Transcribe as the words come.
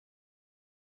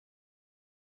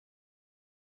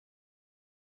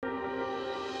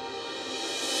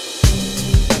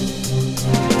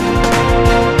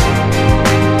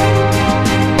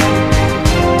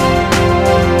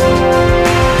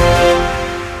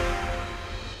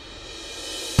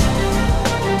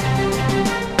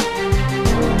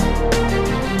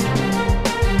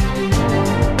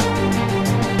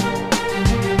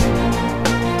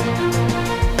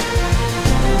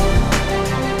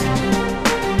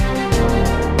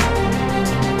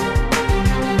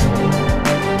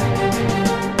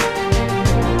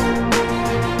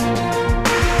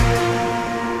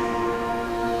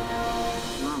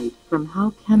how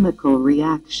chemical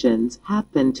reactions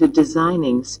happen to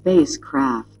designing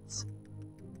spacecrafts.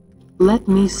 Let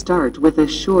me start with a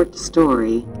short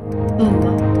story. We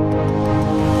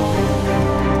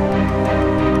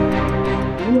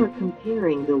are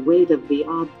comparing the weight of the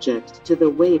object to the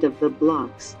weight of the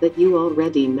blocks that you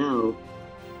already know.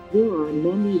 There are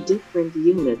many different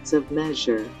units of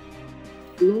measure.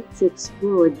 Let's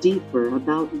explore deeper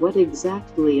about what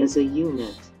exactly is a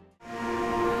unit.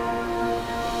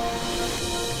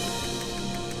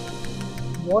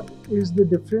 What is the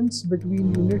difference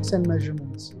between units and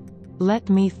measurements? Let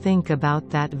me think about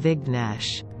that,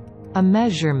 Vignesh. A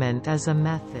measurement is a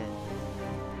method.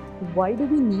 Why do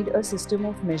we need a system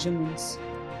of measurements?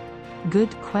 Good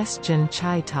question,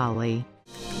 Chaitali.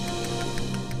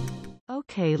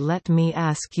 Okay, let me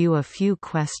ask you a few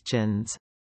questions.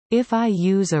 If I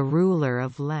use a ruler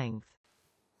of length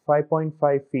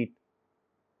 5.5 feet.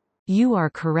 You are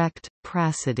correct,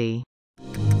 Prasidi.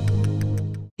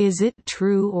 Is it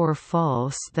true or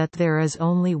false that there is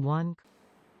only one?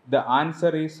 The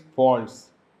answer is false.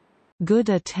 Good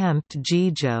attempt,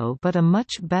 Jijo, but a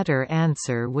much better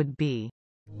answer would be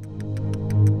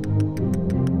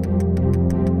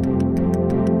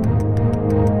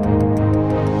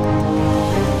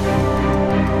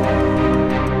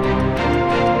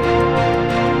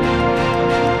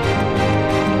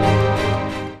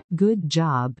Good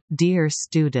job, dear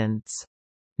students.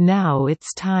 Now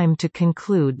it's time to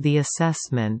conclude the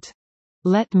assessment.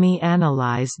 Let me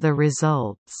analyze the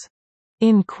results.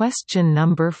 In question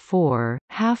number 4,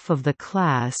 half of the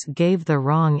class gave the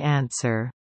wrong answer.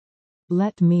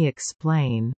 Let me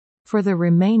explain. For the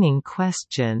remaining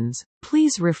questions,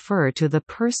 please refer to the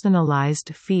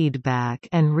personalized feedback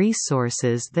and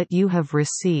resources that you have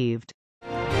received.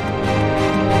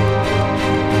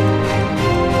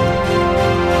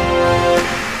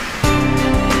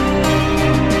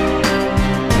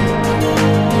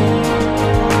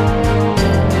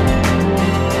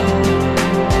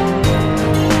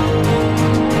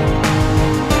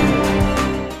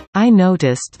 I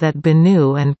noticed that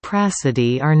Binu and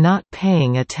Prasidi are not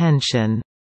paying attention.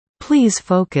 Please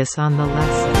focus on the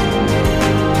lesson.